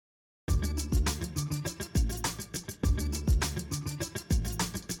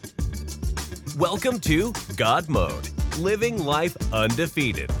Welcome to God Mode, living life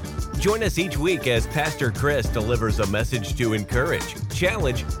undefeated. Join us each week as Pastor Chris delivers a message to encourage,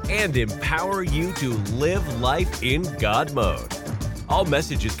 challenge, and empower you to live life in God Mode. All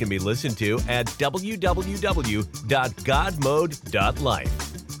messages can be listened to at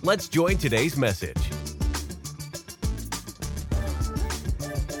www.godmode.life. Let's join today's message.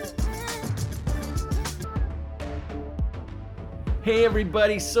 Hey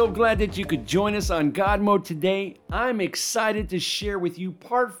everybody, so glad that you could join us on God Mode today. I'm excited to share with you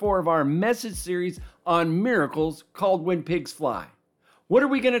part 4 of our message series on miracles called When Pigs Fly. What are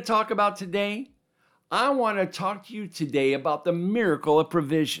we going to talk about today? I want to talk to you today about the miracle of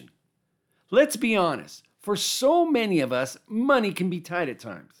provision. Let's be honest, for so many of us, money can be tight at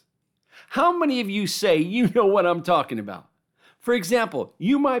times. How many of you say you know what I'm talking about? For example,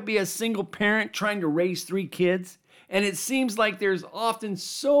 you might be a single parent trying to raise 3 kids, and it seems like there's often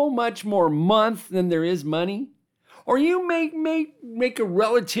so much more month than there is money. Or you may make a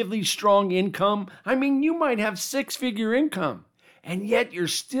relatively strong income. You might have 6-figure income, and yet you're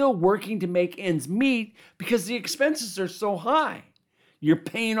still working to make ends meet because the expenses are so high. You're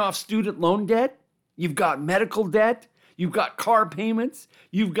paying off student loan debt, you've got medical debt, you've got car payments,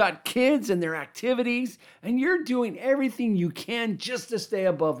 you've got kids and their activities, and you're doing everything you can just to stay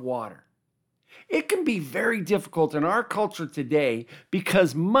above water. It can be very difficult in our culture today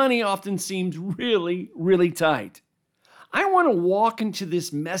because money often seems really, really tight. I want to walk into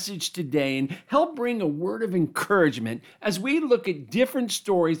this message today and help bring a word of encouragement as we look at different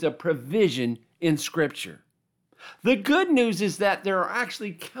stories of provision in Scripture. The good news is that there are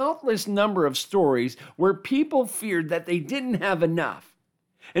actually countless number of stories where people feared that they didn't have enough.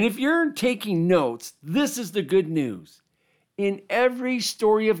 And if you're taking notes, this is the good news. In every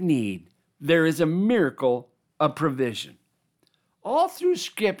story of need, there is a miracle of provision. All through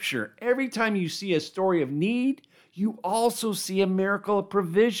Scripture, every time you see a story of need, you also see a miracle of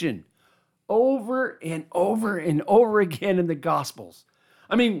provision over and over and over again in the Gospels.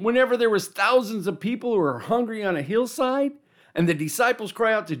 Whenever there was thousands of people who were hungry on a hillside, and the disciples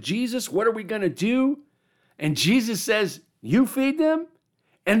cry out to Jesus, "What are we going to do?" And Jesus says, "You feed them?"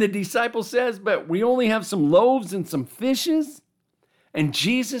 And the disciple says, "But we only have some loaves and some fishes." And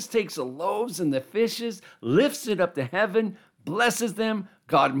Jesus takes the loaves and the fishes, lifts it up to heaven, blesses them,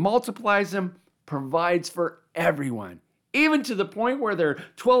 God multiplies them, provides for everyone, even to the point where there are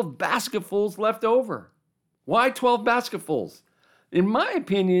 12 basketfuls left over. Why 12 basketfuls? In my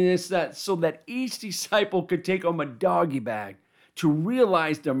opinion, it's that so that each disciple could take home a doggy bag to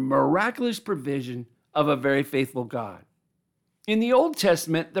realize the miraculous provision of a very faithful God. In the Old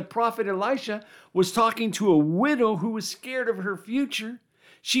Testament, the prophet Elisha was talking to a widow who was scared of her future.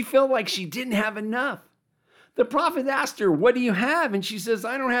 She felt like she didn't have enough. The prophet asked her, "What do you have?" And she says,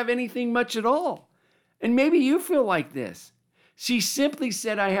 "I don't have anything much at all." And maybe you feel like this. She simply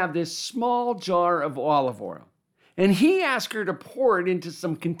said, "I have this small jar of olive oil." And he asked her to pour it into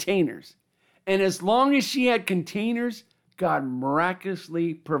some containers. And as long as she had containers, God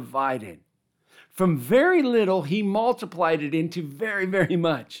miraculously provided. From very little, he multiplied it into very, very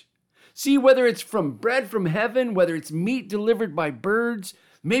much. See, whether it's from bread from heaven, whether it's meat delivered by birds,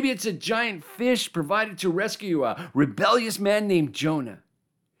 maybe it's a giant fish provided to rescue a rebellious man named Jonah.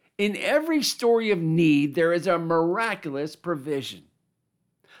 In every story of need, there is a miraculous provision.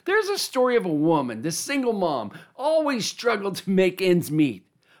 There's a story of a woman, this single mom, always struggled to make ends meet.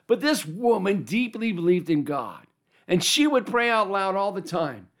 But this woman deeply believed in God, and she would pray out loud all the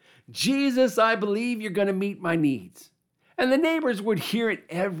time, "Jesus, I believe you're going to meet my needs." And the neighbors would hear it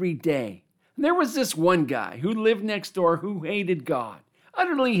every day. And there was this one guy who lived next door who hated God,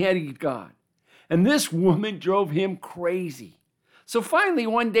 utterly hated God. And this woman drove him crazy. So finally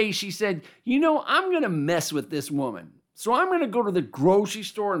one day she said, I'm going to mess with this woman. So I'm going to go to the grocery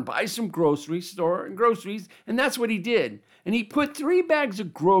store and buy some groceries. And that's what he did. And he put 3 bags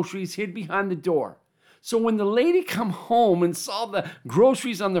of groceries hid behind the door. So when the lady come home and saw the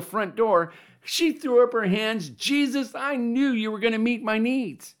groceries on the front door, she threw up her hands. "Jesus, I knew you were going to meet my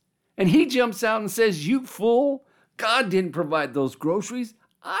needs." And he jumps out and says, "You fool, God didn't provide those groceries.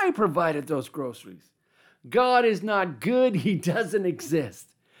 I provided those groceries. God is not good. He doesn't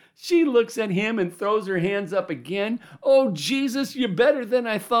exist." She looks at him and throws her hands up again. "Oh, Jesus, you're better than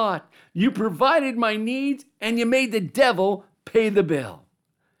I thought. You provided my needs and you made the devil pay the bill."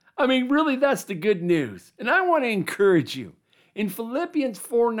 Really, that's the good news. And I want to encourage you. In Philippians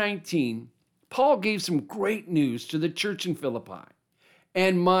 4:19, Paul gave some great news to the church in Philippi.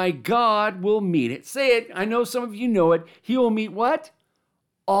 "And my God will meet it." Say it. I know some of you know it. He will meet what?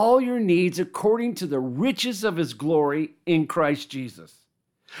 "All your needs according to the riches of his glory in Christ Jesus."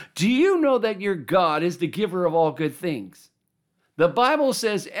 Do you know that your God is the giver of all good things? The Bible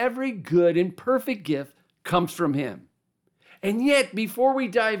says every good and perfect gift comes from him. And yet, before we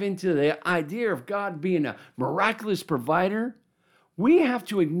dive into the idea of God being a miraculous provider, we have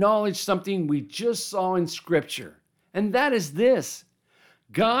to acknowledge something we just saw in Scripture. And that is this: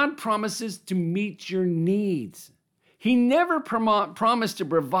 God promises to meet your needs. He never promised to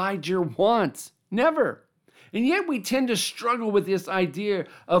provide your wants. Never. And yet we tend to struggle with this idea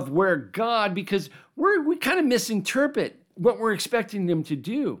of where God, because we kind of misinterpret what we're expecting him to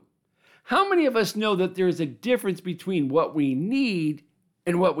do. How many of us know that there's a difference between what we need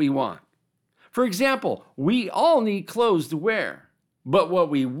and what we want? For example, we all need clothes to wear, but what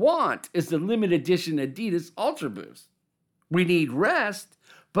we want is the limited edition Adidas Ultra Boost. We need rest,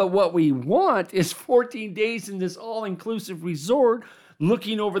 but what we want is 14 days in this all-inclusive resort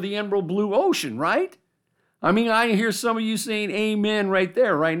looking over the emerald blue ocean, right? I mean, I hear some of you saying amen right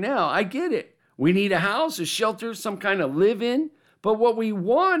there, right now. I get it. We need a house, a shelter, some kind of live-in. But what we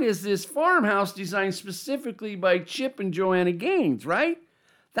want is this farmhouse designed specifically by Chip and Joanna Gaines, right?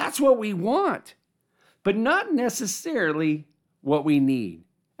 That's what we want, but not necessarily what we need.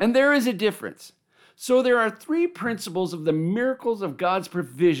 And there is a difference. So there are 3 principles of the miracles of God's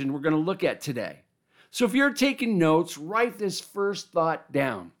provision we're going to look at today. So if you're taking notes, write this first thought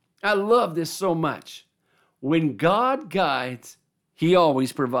down. I love this so much. When God guides, he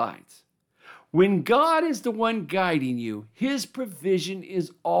always provides. When God is the one guiding you, his provision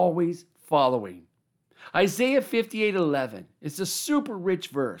is always following. Isaiah 58:11. It's a super rich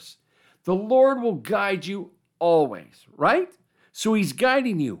verse. The Lord will guide you always, right? So he's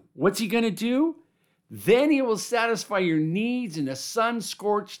guiding you. What's he going to do? Then he will satisfy your needs in a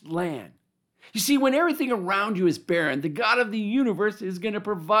sun-scorched land. You see, when everything around you is barren, the God of the universe is going to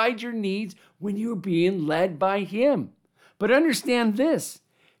provide your needs when you're being led by him. But understand this: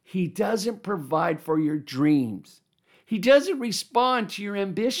 he doesn't provide for your dreams. He doesn't respond to your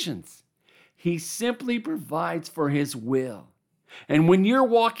ambitions. He simply provides for his will. And when you're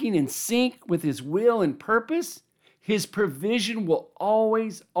walking in sync with his will and purpose, his provision will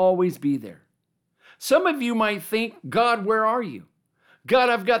always, always be there. Some of you might think, God, where are you? God,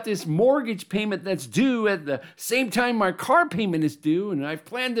 I've got this mortgage payment that's due at the same time my car payment is due, and I've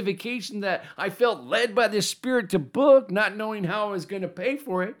planned the vacation that I felt led by the Spirit to book, not knowing how I was going to pay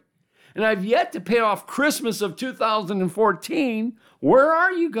for it. And I've yet to pay off Christmas of 2014. Where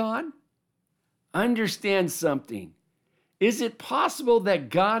are you, God? Understand something. Is it possible that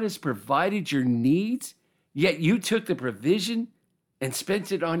God has provided your needs, yet you took the provision and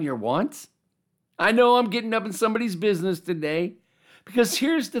spent it on your wants? I know I'm getting up in somebody's business today, because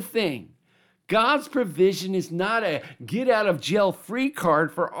here's the thing. God's provision is not a get-out-of-jail-free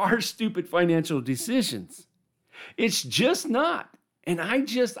card for our stupid financial decisions. It's just not. And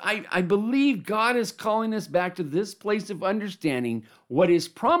I believe God is calling us back to this place of understanding what his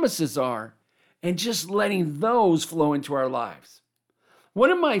promises are and just letting those flow into our lives. One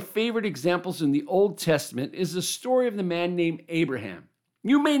of my favorite examples in the Old Testament is the story of the man named Abraham.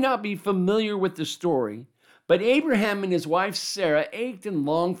 You may not be familiar with the story, but Abraham and his wife Sarah ached and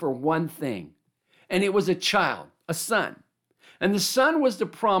longed for one thing, and it was a child, a son. And the son was the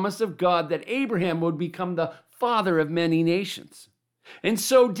promise of God that Abraham would become the father of many nations. And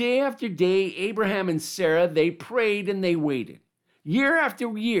so day after day, Abraham and Sarah, they prayed and they waited. Year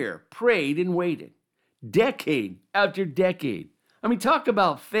after year, prayed and waited. Decade after decade. I mean, talk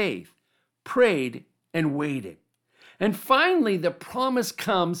about faith. Prayed and waited. And finally, the promise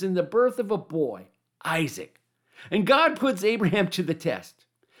comes in the birth of a boy, Isaac. And God puts Abraham to the test.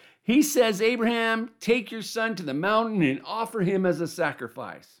 He says, Abraham, take your son to the mountain and offer him as a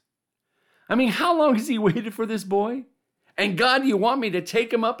sacrifice. I mean, how long has he waited for this boy? And God, you want me to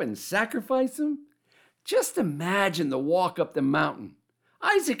take him up and sacrifice him? Just imagine the walk up the mountain.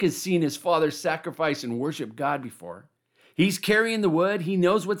 Isaac has seen his father sacrifice and worship God before. He's carrying the wood. He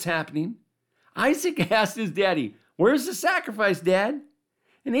knows what's happening. Isaac asks his daddy, where's the sacrifice, Dad?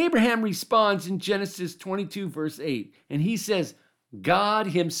 And Abraham responds in Genesis 22, verse 8. And he says, God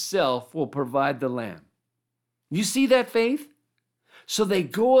himself will provide the lamb. You see that faith? So they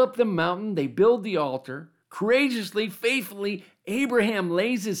go up the mountain, they build the altar. Courageously, faithfully, Abraham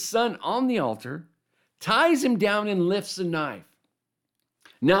lays his son on the altar, ties him down, and lifts a knife.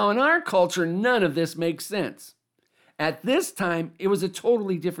 Now, in our culture, none of this makes sense. At this time, it was a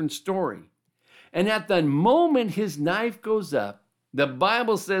totally different story. And at the moment his knife goes up, the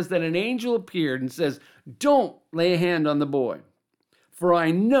Bible says that an angel appeared and says, don't lay a hand on the boy, for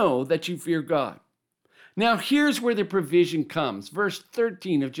I know that you fear God. Now, here's where the provision comes. Verse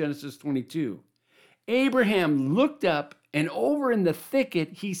 13 of Genesis 22. Abraham looked up, and over in the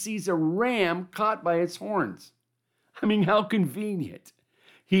thicket, he sees a ram caught by its horns. I mean, how convenient.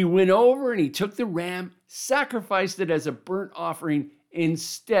 He went over and he took the ram, sacrificed it as a burnt offering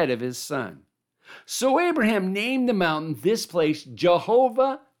instead of his son. So Abraham named the mountain, this place,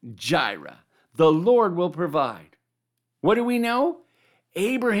 Jehovah Jireh. The Lord will provide. What do we know?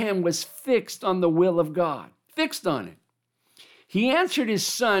 Abraham was fixed on the will of God, fixed on it. He answered his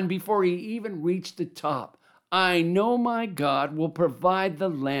son before he even reached the top. I know my God will provide the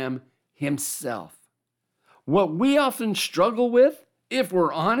lamb himself. What we often struggle with, if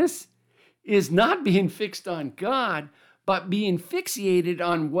we're honest, is not being fixed on God, but being fixated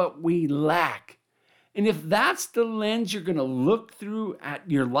on what we lack. And if that's the lens you're going to look through at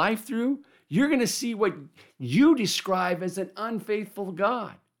your life through, you're going to see what you describe as an unfaithful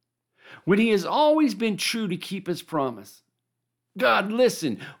God, when he has always been true to keep his promise. God,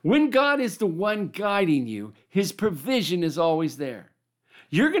 listen, when God is the one guiding you, his provision is always there.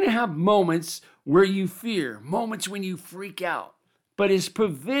 You're going to have moments where you fear, moments when you freak out, but his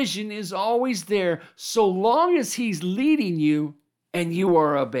provision is always there so long as he's leading you and you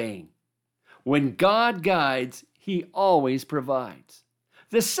are obeying. When God guides, he always provides.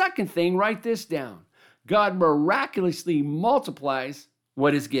 The second thing, write this down. God miraculously multiplies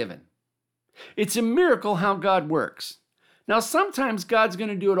what is given. It's a miracle how God works. Now, sometimes God's going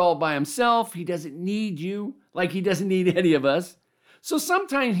to do it all by himself. He doesn't need you like he doesn't need any of us. So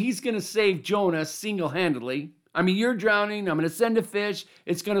sometimes he's going to save Jonah single-handedly. I mean, you're drowning. I'm going to send a fish.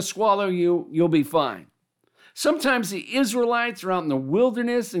 It's going to swallow you. You'll be fine. Sometimes the Israelites are out in the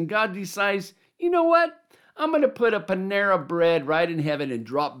wilderness and God decides, you know what? I'm going to put a Panera bread right in heaven and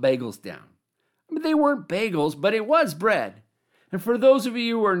drop bagels down. I mean, they weren't bagels, but it was bread. And for those of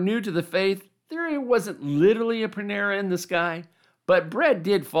you who are new to the faith, there wasn't literally a Panera in the sky, but bread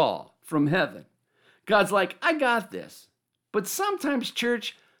did fall from heaven. God's like, I got this. But sometimes,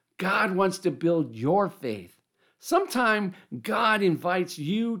 church, God wants to build your faith. Sometimes God invites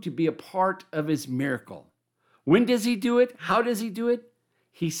you to be a part of his miracle. When does he do it? How does he do it?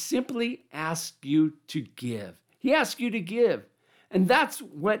 He simply asks you to give. He asks you to give. And that's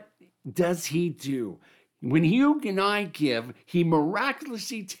what does he do. When you and I give, he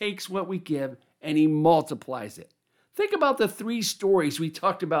miraculously takes what we give and he multiplies it. Think about the 3 stories we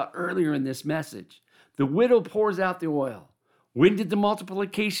talked about earlier in this message. The widow pours out the oil. When did the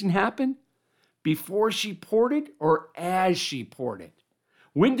multiplication happen? Before she poured it or as she poured it?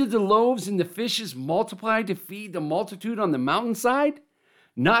 When did the loaves and the fishes multiply to feed the multitude on the mountainside?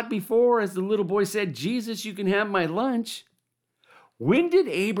 Not before, as the little boy said, Jesus, you can have my lunch. When did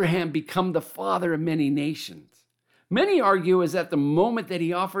Abraham become the father of many nations? Many argue is at the moment that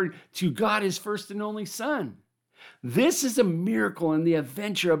he offered to God his first and only son. This is a miracle in the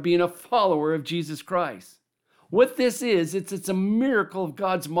adventure of being a follower of Jesus Christ. What this is, it's a miracle of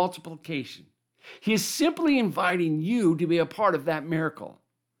God's multiplication. He is simply inviting you to be a part of that miracle.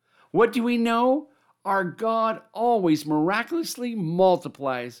 What do we know? Our God always miraculously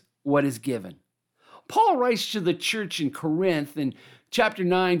multiplies what is given. Paul writes to the church in Corinth in chapter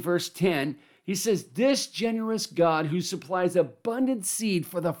 9, verse 10. He says, this generous God who supplies abundant seed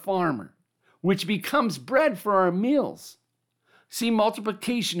for the farmer, which becomes bread for our meals. See,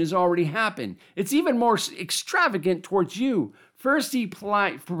 multiplication has already happened. It's even more extravagant towards you. First, he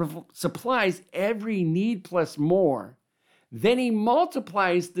supplies every need plus more. Then he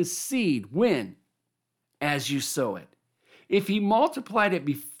multiplies the seed. When? As you sow it. If he multiplied it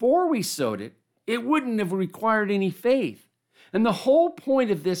before we sowed it, it wouldn't have required any faith. And the whole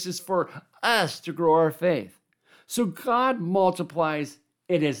point of this is for us to grow our faith. So God multiplies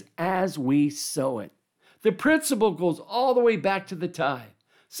it as we sow it. The principle goes all the way back to the tithe.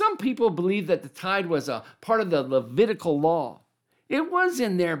 Some people believe that the tithe was a part of the Levitical law. It was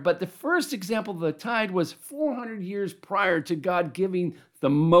in there, but the first example of the tithe was 400 years prior to God giving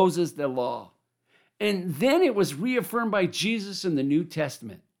Moses the law. And then it was reaffirmed by Jesus in the New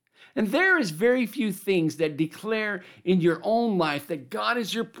Testament. And there is very few things that declare in your own life that God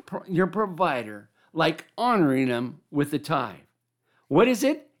is your provider, like honoring him with the tithe. What is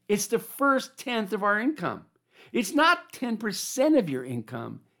it? It's the first tenth of our income. It's not 10% of your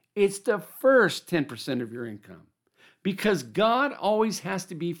income. It's the first 10% of your income. Because God always has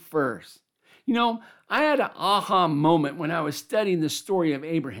to be first. You know, I had an aha moment when I was studying the story of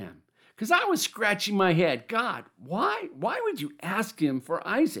Abraham. Because I was scratching my head. God, why would you ask him for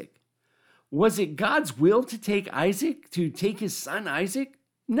Isaac? Was it God's will to take his son Isaac?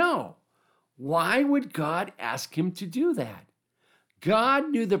 No. Why would God ask him to do that? God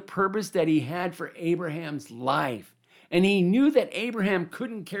knew the purpose that he had for Abraham's life. And he knew that Abraham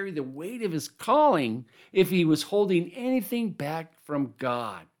couldn't carry the weight of his calling if he was holding anything back from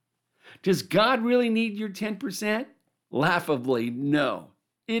God. Does God really need your 10%? Laughably, no.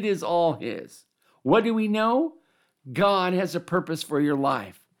 It is all his. What do we know? God has a purpose for your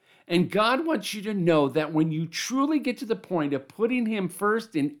life. And God wants you to know that when you truly get to the point of putting him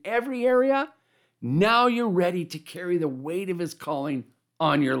first in every area, now you're ready to carry the weight of his calling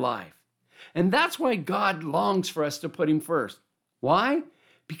on your life. And that's why God longs for us to put him first. Why?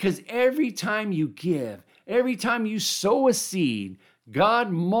 Because every time you give, every time you sow a seed, God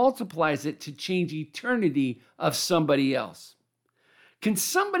multiplies it to change eternity of somebody else. Can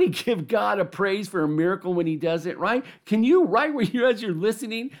somebody give God a praise for a miracle when he does it, right? Can you, right where you as you're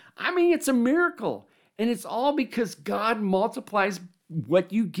listening? I mean, it's a miracle. And it's all because God multiplies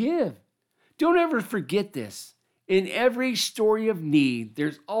what you give. Don't ever forget this. In every story of need,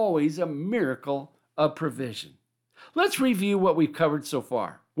 there's always a miracle of provision. Let's review what we've covered so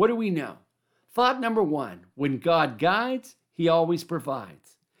far. What do we know? Thought number one, when God guides, he always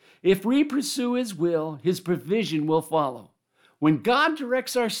provides. If we pursue his will, his provision will follow. When God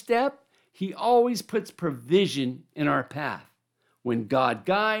directs our step, he always puts provision in our path. When God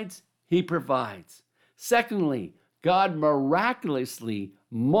guides, he provides. Secondly, God miraculously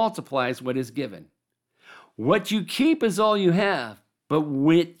multiplies what is given. What you keep is all you have, but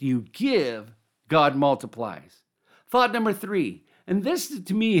what you give, God multiplies. Thought number three, and this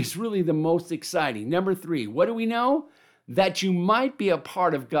to me is really the most exciting. Number three, what do we know? That you might be a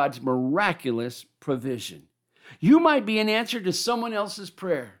part of God's miraculous provision. You might be an answer to someone else's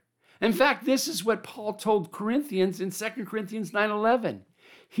prayer. In fact, this is what Paul told Corinthians in 2 Corinthians 9:11.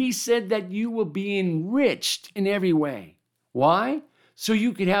 He said that you will be enriched in every way. Why? So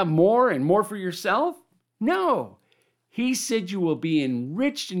you could have more and more for yourself? No. He said you will be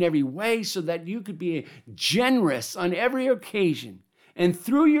enriched in every way so that you could be generous on every occasion. And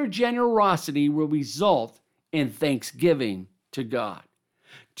through your generosity will result in thanksgiving to God.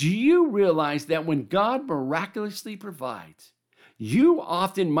 Do you realize that when God miraculously provides, you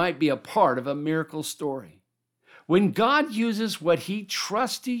often might be a part of a miracle story? When God uses what he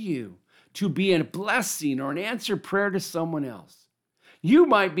trusts to you to be a blessing or an answered prayer to someone else, you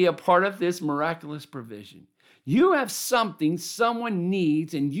might be a part of this miraculous provision. You have something someone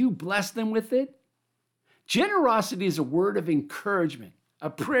needs and you bless them with it. Generosity is a word of encouragement, a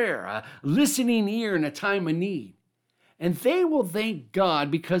prayer, a listening ear in a time of need. And they will thank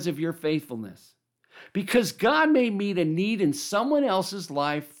God because of your faithfulness. Because God may meet a need in someone else's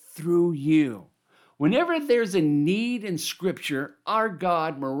life through you. Whenever there's a need in Scripture, our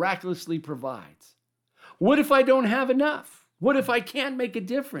God miraculously provides. What if I don't have enough? What if I can't make a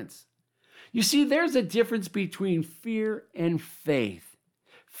difference? You see, there's a difference between fear and faith.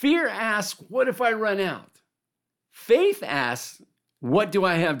 Fear asks, what if I run out? Faith asks, what do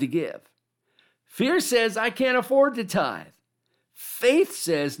I have to give? Fear says, I can't afford to tithe. Faith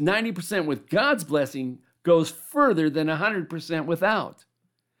says 90% with God's blessing goes further than 100% without.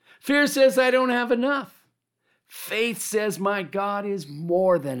 Fear says, I don't have enough. Faith says, my God is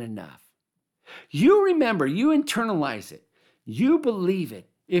more than enough. You remember, you internalize it. You believe it.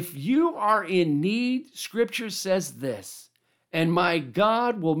 If you are in need, Scripture says this, and my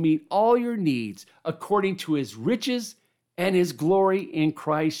God will meet all your needs according to his riches and his glory in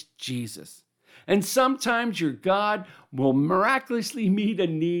Christ Jesus. And sometimes your God will miraculously meet a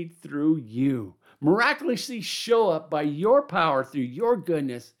need through you, miraculously show up by your power through your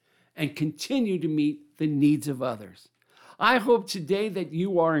goodness and continue to meet the needs of others. I hope today that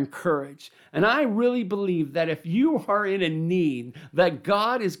you are encouraged. And I really believe that if you are in a need, that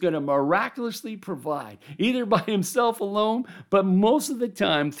God is going to miraculously provide, either by himself alone, but most of the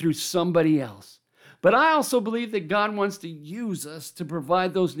time through somebody else. But I also believe that God wants to use us to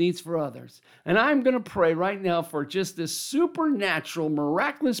provide those needs for others. And I'm going to pray right now for just this supernatural,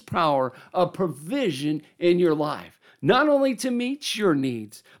 miraculous power of provision in your life. Not only to meet your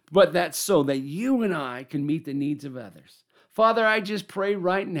needs, but that's so that you and I can meet the needs of others. Father, I just pray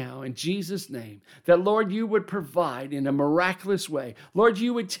right now in Jesus' name that, Lord, you would provide in a miraculous way. Lord,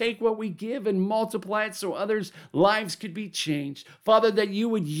 you would take what we give and multiply it so others' lives could be changed. Father, that you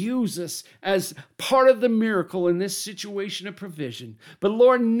would use us as part of the miracle in this situation of provision. But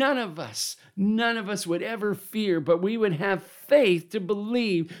Lord, none of us would ever fear, but we would have faith to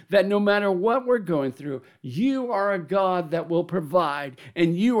believe that no matter what we're going through, you are a God that will provide,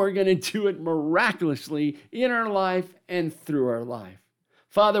 and you are going to do it miraculously in our life and through our life.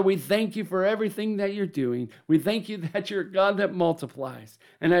 Father, we thank you for everything that you're doing. We thank you that you're a God that multiplies.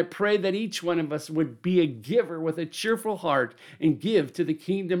 And I pray that each one of us would be a giver with a cheerful heart and give to the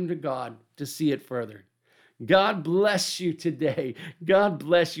kingdom to God to see it further. God bless you today. God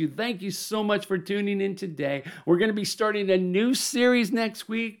bless you. Thank you so much for tuning in today. We're going to be starting a new series next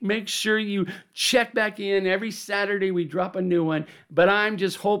week. Make sure you check back in. Every Saturday we drop a new one. But I'm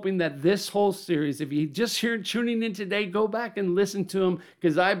just hoping that this whole series, if you just hear tuning in today, go back and listen to them,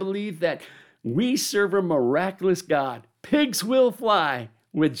 because I believe that we serve a miraculous God. Pigs will fly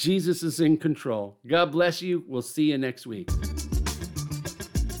when Jesus is in control. God bless you. We'll see you next week.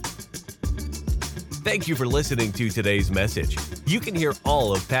 Thank you for listening to today's message. You can hear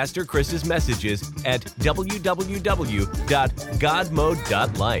all of Pastor Chris's messages at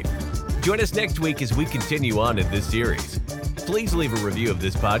www.godmode.life. Join us next week as we continue on in this series. Please leave a review of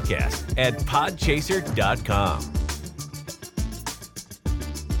this podcast at podchaser.com.